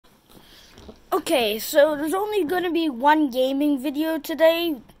Okay, so there's only going to be one gaming video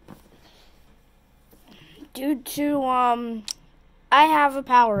today due to, I have a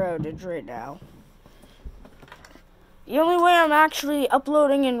power outage right now. The only way I'm actually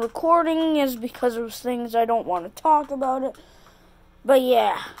uploading and recording is because of things I don't want to talk about it. But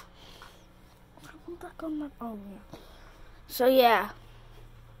yeah. So yeah.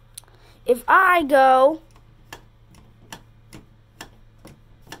 If I go...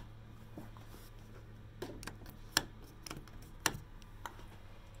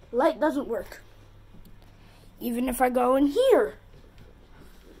 Light doesn't work. Even if I go in here.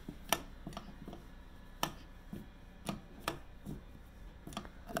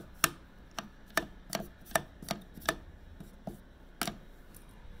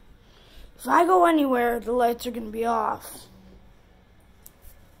 If I go anywhere, the lights are going to be off.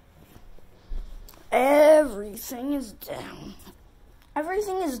 Everything is down.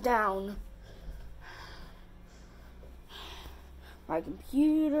 Everything is down. My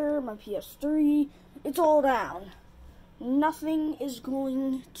computer, my PS3, it's all down. Nothing is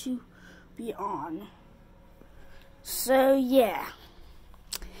going to be on. So yeah.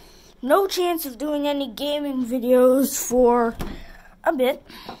 No chance of doing any gaming videos for a bit.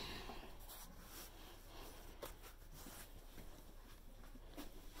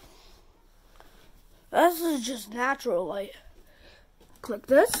 This is just natural light. Click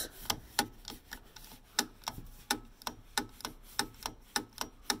this.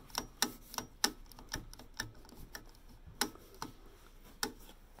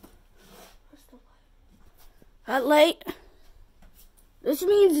 That light, this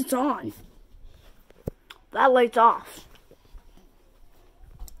means it's on. That light's off.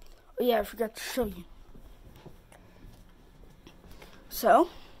 Oh yeah, I forgot to show you. So,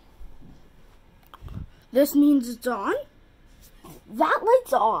 this means it's on. That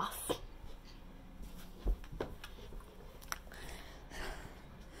light's off.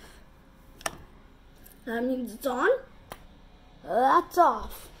 That means it's on. That's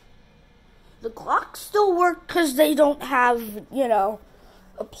off. The clocks still work because they don't have, you know,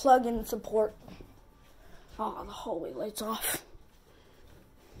 a plug-in support. Oh, the hallway light's off.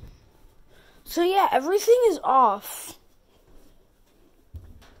 So yeah, everything is off.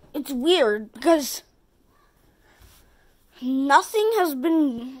 It's weird because nothing has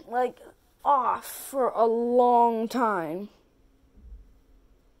been, like, off for a long time.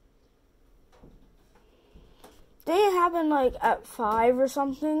 They happen, like, at 5 or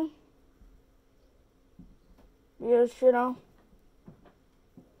something. Yes, you know.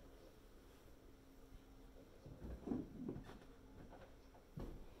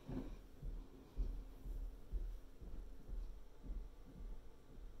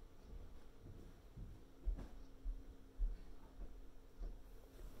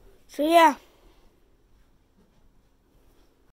 So yeah.